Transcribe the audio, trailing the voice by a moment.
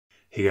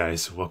Hey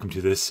guys, welcome to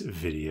this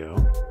video.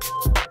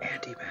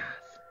 Andymath.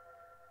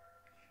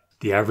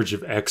 The average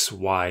of x,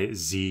 y,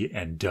 z,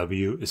 and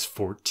w is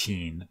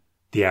 14.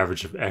 The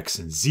average of x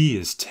and z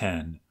is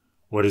 10.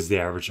 What is the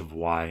average of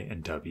y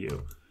and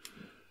w?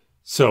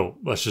 So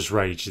let's just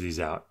write each of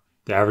these out.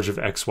 The average of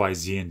x, y,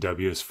 z, and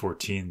w is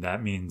 14.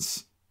 That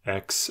means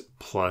x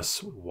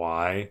plus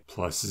y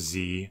plus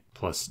z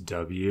plus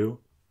w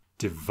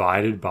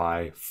divided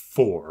by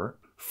 4.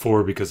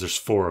 4 because there's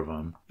 4 of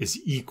them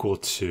is equal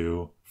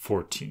to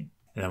 14.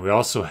 And then we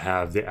also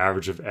have the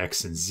average of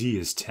x and z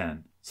is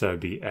 10. So that would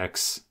be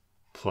x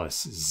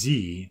plus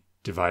z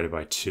divided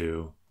by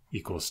 2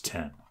 equals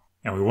 10.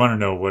 And we want to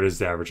know what is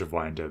the average of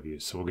y and w.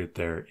 So we'll get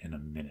there in a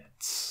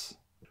minute.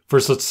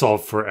 First, let's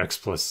solve for x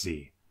plus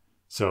z.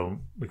 So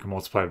we can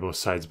multiply both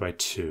sides by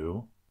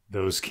 2.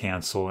 Those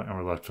cancel and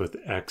we're left with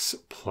x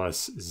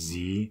plus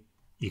z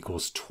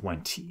equals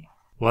 20.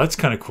 Well, that's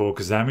kind of cool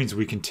because that means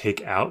we can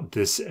take out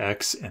this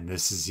x and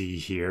this z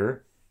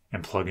here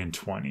and plug in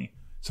 20.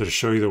 So to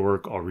show you the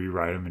work, I'll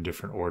rewrite them in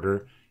different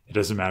order. It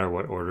doesn't matter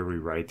what order we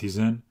write these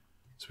in.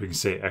 So we can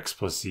say x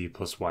plus z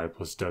plus y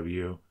plus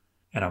w.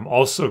 And I'm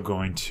also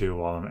going to,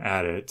 while I'm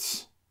at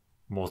it,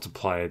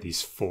 multiply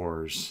these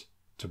 4s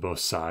to both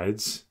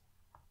sides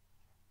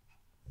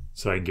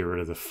so I can get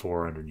rid of the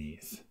 4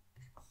 underneath.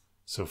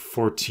 So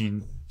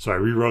 14, so I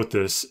rewrote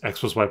this, x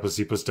plus y plus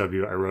z plus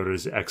w. I wrote it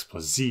as x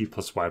plus z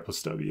plus y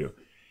plus w.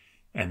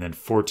 And then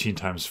 14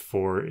 times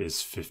 4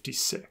 is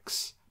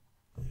 56.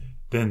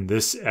 Then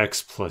this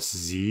x plus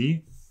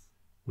z,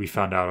 we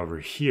found out over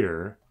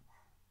here,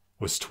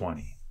 was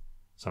 20.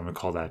 So I'm going to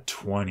call that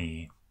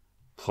 20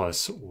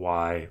 plus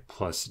y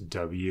plus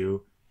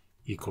w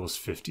equals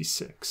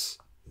 56.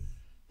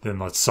 Then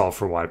let's solve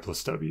for y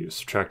plus w.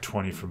 Subtract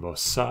 20 from both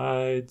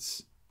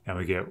sides, and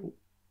we get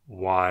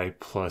y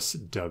plus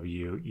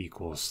w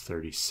equals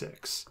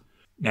 36.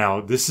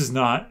 Now, this is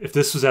not, if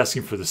this was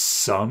asking for the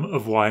sum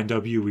of y and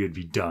w, we would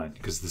be done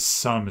because the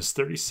sum is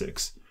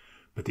 36.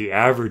 But the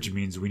average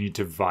means we need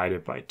to divide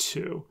it by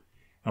 2.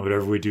 And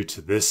whatever we do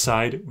to this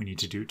side, we need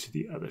to do to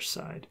the other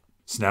side.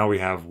 So now we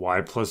have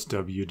y plus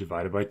w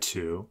divided by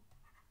 2,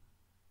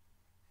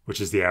 which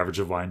is the average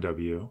of y and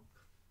w,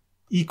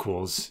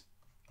 equals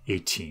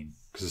 18,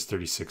 because it's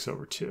 36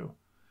 over 2.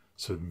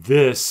 So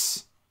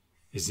this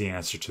is the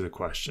answer to the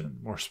question.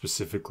 More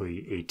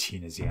specifically,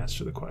 18 is the answer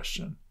to the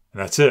question.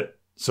 And that's it.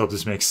 So if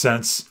this makes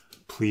sense,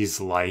 please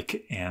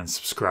like and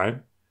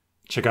subscribe.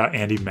 Check out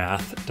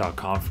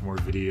andymath.com for more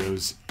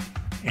videos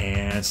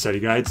and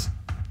study guides.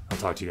 I'll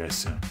talk to you guys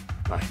soon.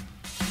 Bye.